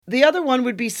The other one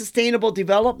would be sustainable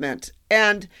development.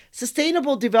 And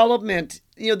sustainable development,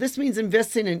 this means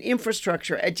investing in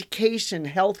infrastructure, education,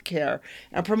 healthcare,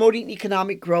 and promoting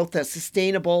economic growth that's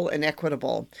sustainable and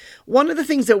equitable. One of the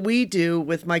things that we do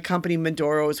with my company,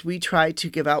 Mindoro, is we try to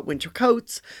give out winter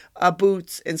coats,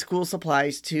 boots, and school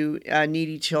supplies to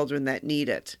needy children that need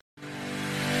it.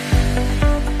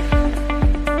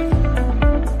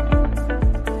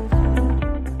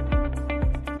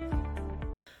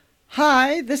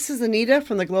 Hi, this is Anita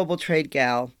from the Global Trade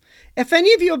Gal. If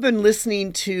any of you have been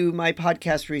listening to my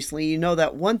podcast recently, you know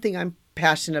that one thing I'm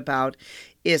passionate about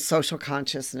is social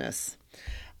consciousness.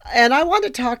 And I want to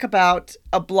talk about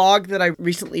a blog that I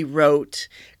recently wrote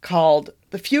called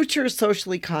The Future is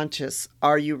Socially Conscious.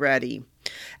 Are you ready?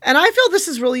 And I feel this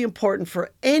is really important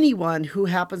for anyone who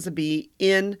happens to be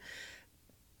in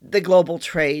the global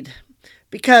trade.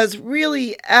 Because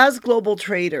really, as global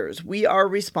traders, we are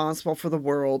responsible for the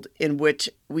world in which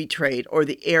we trade, or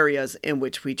the areas in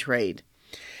which we trade.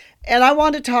 And I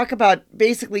want to talk about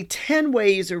basically 10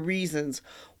 ways or reasons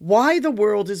why the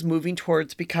world is moving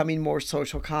towards becoming more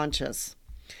social conscious.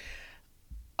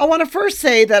 I want to first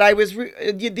say that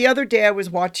the other day I was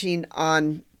watching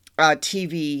on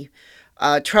TV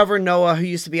Trevor Noah, who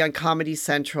used to be on Comedy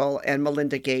Central, and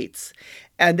Melinda Gates.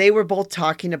 And they were both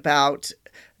talking about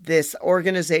this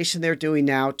organization they're doing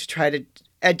now to try to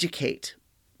educate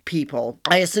people,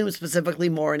 I assume specifically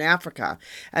more in Africa.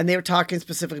 And they were talking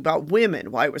specifically about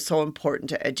women, why it was so important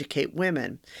to educate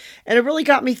women. And it really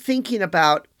got me thinking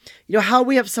about, how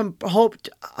we have some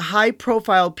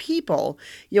high-profile people,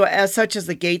 as such as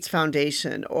the Gates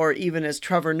Foundation, or even as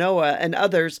Trevor Noah and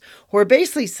others, who are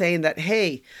basically saying that,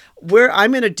 hey, I'm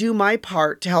going to do my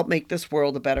part to help make this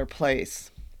world a better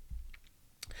place.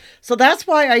 So that's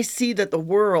why I see that the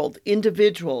world,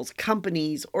 individuals,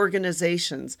 companies,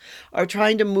 organizations are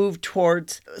trying to move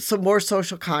towards some more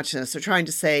social consciousness. They're trying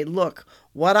to say, look,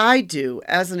 what I do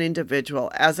as an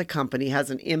individual, as a company, has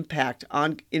an impact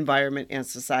on environment and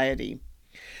society.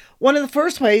 One of the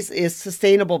first ways is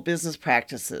sustainable business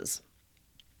practices.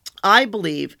 I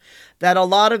believe that a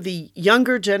lot of the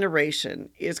younger generation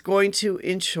is going to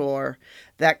ensure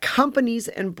that companies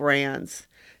and brands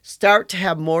start to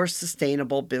have more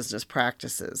sustainable business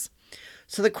practices.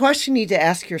 So the question you need to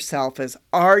ask yourself is,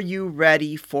 are you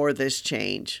ready for this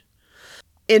change?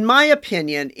 In my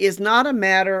opinion, is not a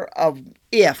matter of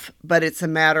if, but it's a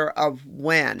matter of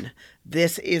when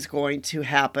this is going to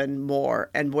happen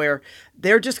more, and where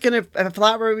they're just going to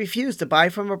flatly refuse to buy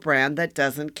from a brand that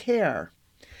doesn't care.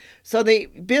 So the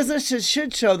businesses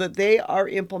should show that they are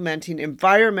implementing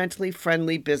environmentally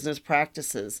friendly business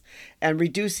practices and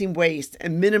reducing waste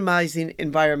and minimizing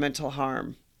environmental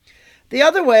harm. The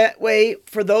other way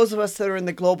for those of us that are in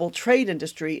the global trade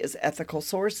industry is ethical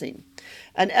sourcing.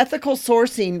 And ethical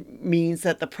sourcing means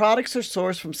that the products are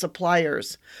sourced from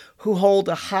suppliers who hold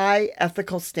a high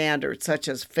ethical standard, such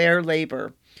as fair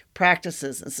labor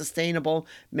practices and sustainable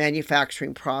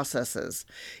manufacturing processes.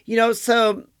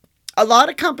 So a lot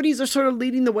of companies are sort of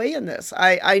leading the way in this.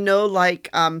 I know, like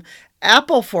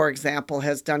Apple, for example,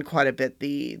 has done quite a bit.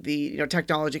 The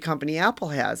technology company Apple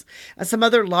has, and some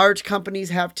other large companies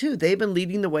have too. They've been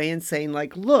leading the way and saying,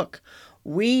 like, look,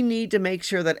 we need to make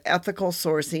sure that ethical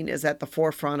sourcing is at the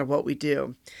forefront of what we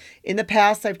do. In the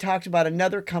past, I've talked about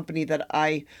another company that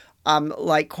I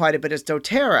like quite a bit is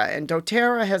doTERRA. And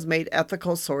doTERRA has made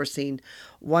ethical sourcing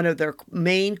one of their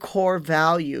main core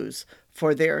values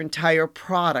for their entire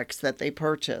products that they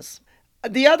purchase.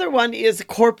 The other one is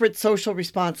corporate social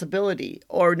responsibility,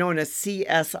 or known as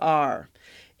CSR.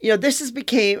 This has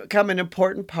become an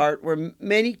important part where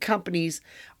many companies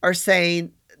are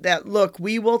saying that, look,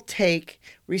 we will take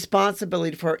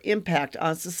responsibility for our impact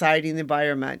on society and the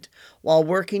environment while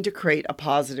working to create a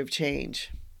positive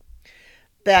change.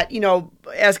 That,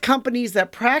 as companies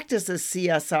that practice this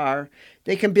CSR,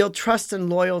 they can build trust and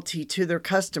loyalty to their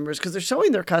customers because they're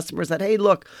showing their customers that, hey,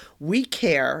 look, we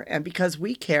care. And because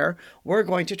we care, we're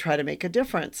going to try to make a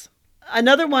difference.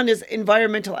 Another one is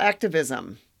environmental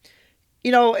activism.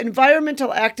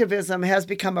 Environmental activism has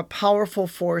become a powerful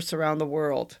force around the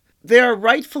world.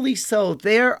 Rightfully so.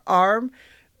 There are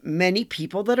many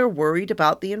people that are worried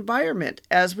about the environment,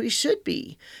 as we should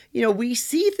be. We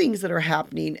see things that are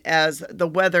happening as the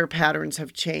weather patterns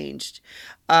have changed,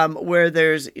 where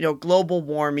there's, global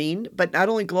warming, but not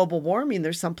only global warming,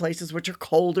 there's some places which are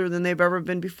colder than they've ever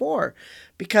been before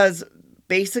because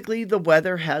basically the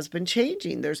weather has been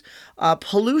changing. There's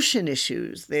pollution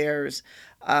issues. There's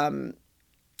a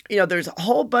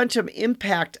whole bunch of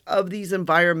impact of these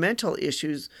environmental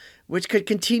issues which could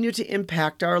continue to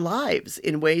impact our lives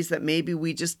in ways that maybe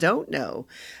we just don't know.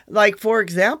 Like, for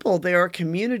example, there are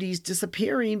communities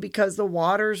disappearing because the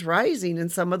water's rising in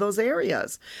some of those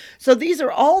areas. So these are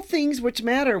all things which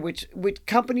matter, which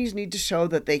companies need to show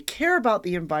that they care about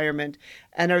the environment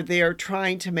and are there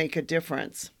trying to make a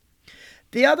difference.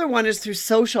 The other one is through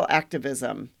social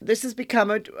activism. This has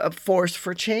become a force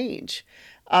for change.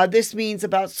 This means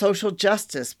about social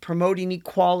justice, promoting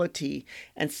equality,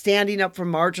 and standing up for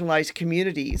marginalized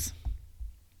communities.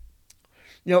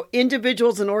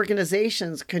 Individuals and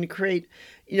organizations can create,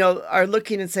 are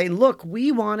looking and saying, look,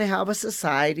 we want to have a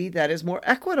society that is more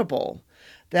equitable,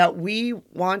 that we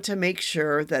want to make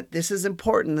sure that this is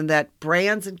important and that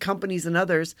brands and companies and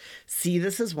others see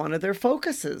this as one of their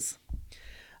focuses.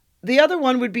 The other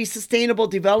one would be sustainable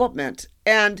development.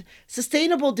 And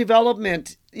sustainable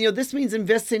development, this means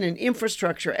investing in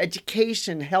infrastructure,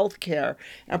 education, healthcare,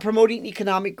 and promoting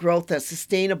economic growth that's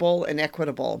sustainable and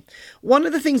equitable. One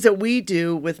of the things that we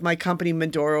do with my company,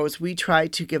 Mindoro, is we try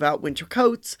to give out winter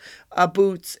coats,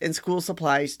 boots, and school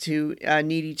supplies to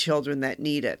needy children that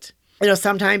need it.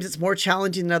 Sometimes it's more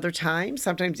challenging than other times.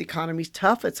 Sometimes the economy's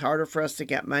tough. It's harder for us to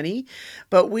get money.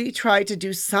 But we try to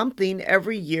do something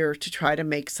every year to try to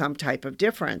make some type of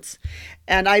difference.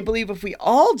 And I believe if we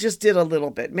all just did a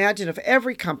little bit, imagine if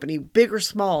every company, big or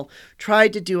small,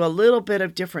 tried to do a little bit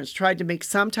of difference, tried to make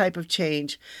some type of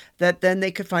change, that then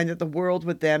they could find that the world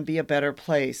would then be a better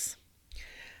place.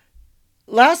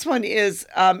 Last one is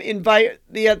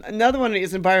another one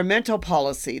is environmental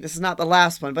policy. This is not the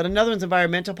last one, but another one's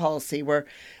environmental policy, where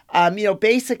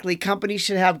basically companies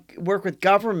should work with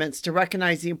governments to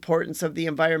recognize the importance of the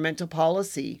environmental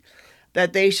policy.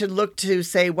 That they should look to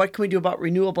say, what can we do about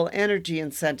renewable energy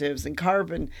incentives and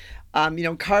carbon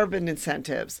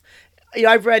incentives.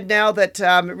 I've read now that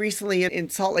recently in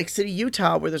Salt Lake City,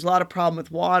 Utah, where there's a lot of problem with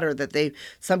water, that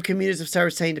some communities have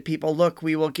started saying to people, look,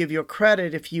 we will give you a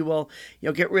credit if you will,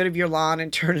 get rid of your lawn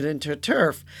and turn it into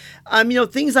turf.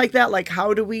 Things like that, like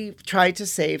how do we try to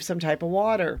save some type of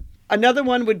water? Another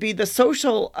one would be the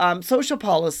social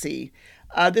policy.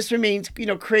 This remains,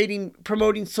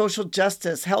 promoting social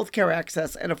justice, healthcare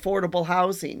access, and affordable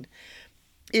housing.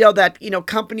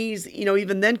 Companies,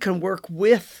 even then can work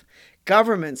with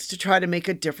governments to try to make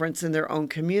a difference in their own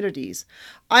communities.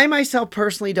 I myself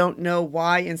personally don't know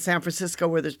why in San Francisco,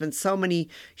 where there's been so many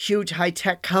huge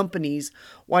high-tech companies,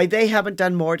 why they haven't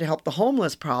done more to help the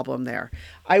homeless problem there.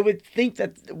 I would think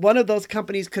that one of those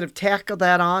companies could have tackled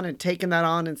that on and taken that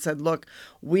on and said, look,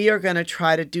 we are going to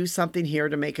try to do something here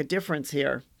to make a difference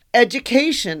here.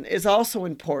 Education is also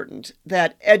important,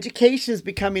 that education is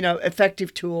becoming an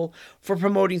effective tool for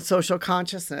promoting social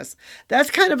consciousness.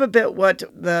 That's kind of a bit what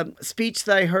the speech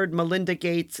that I heard Melinda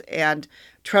Gates and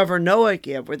Trevor Noah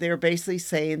give, where they were basically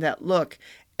saying that, look,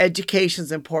 education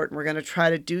is important. We're going to try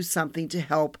to do something to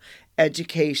help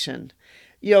education.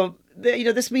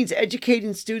 This means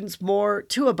educating students more,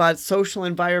 too, about social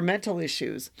environmental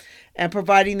issues and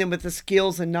providing them with the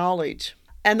skills and knowledge.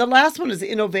 And the last one is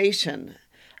innovation.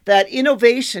 That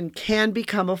innovation can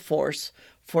become a force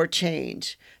for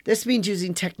change. This means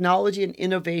using technology and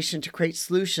innovation to create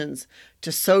solutions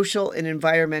to social and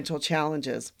environmental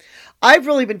challenges. I've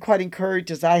really been quite encouraged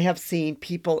as I have seen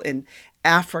people in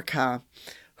Africa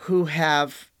who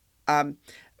have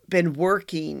been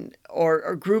working,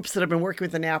 or groups that have been working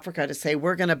within Africa to say,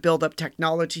 we're going to build up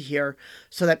technology here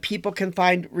so that people can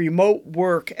find remote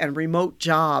work and remote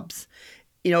jobs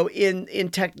in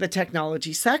the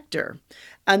technology sector.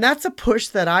 And that's a push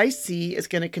that I see is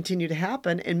going to continue to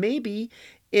happen. And maybe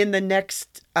in the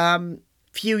next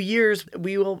few years,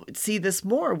 we will see this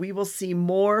more. We will see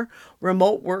more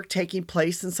remote work taking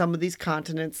place in some of these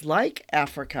continents like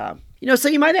Africa. So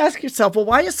you might ask yourself, well,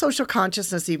 why is social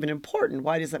consciousness even important?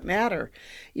 Why does it matter?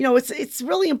 It's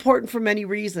really important for many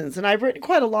reasons. And I've written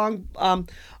quite a long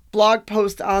blog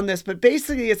post on this, but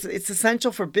basically it's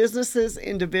essential for businesses,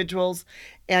 individuals,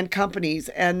 and companies.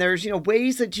 And there's,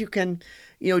 ways that you can,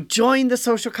 join the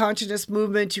social consciousness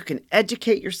movement. You can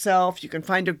educate yourself. You can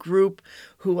find a group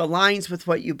who aligns with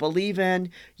what you believe in.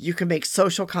 You can make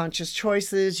social conscious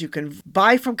choices. You can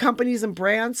buy from companies and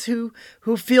brands who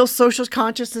feel social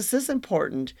consciousness is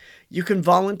important. You can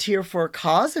volunteer for a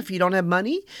cause. If you don't have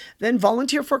money, then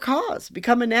volunteer for a cause.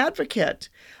 Become an advocate.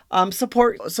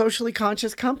 Support socially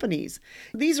conscious companies.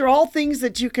 These are all things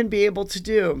that you can be able to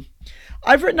do.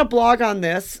 I've written a blog on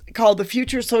this called The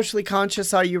Future Socially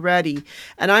Conscious, Are You Ready?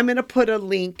 And I'm going to put a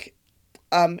link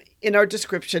in our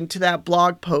description to that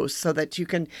blog post so that you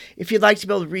can, if you'd like to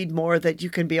be able to read more, that you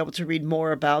can be able to read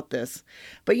more about this.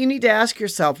 But you need to ask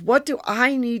yourself, what do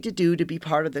I need to do to be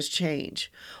part of this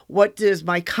change? What does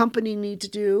my company need to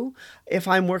do? If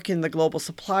I'm working in the global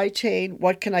supply chain,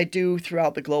 what can I do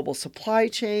throughout the global supply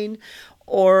chain?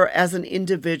 Or as an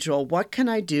individual, what can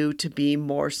I do to be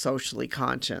more socially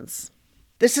conscious?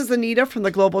 This is Anita from the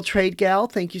Global Trade Gal.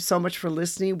 Thank you so much for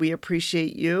listening. We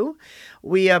appreciate you.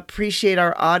 We appreciate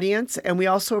our audience, and we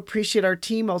also appreciate our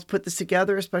team who's put this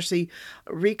together, especially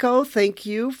Rico. Thank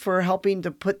you for helping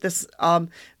to put this,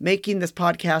 making this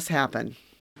podcast happen.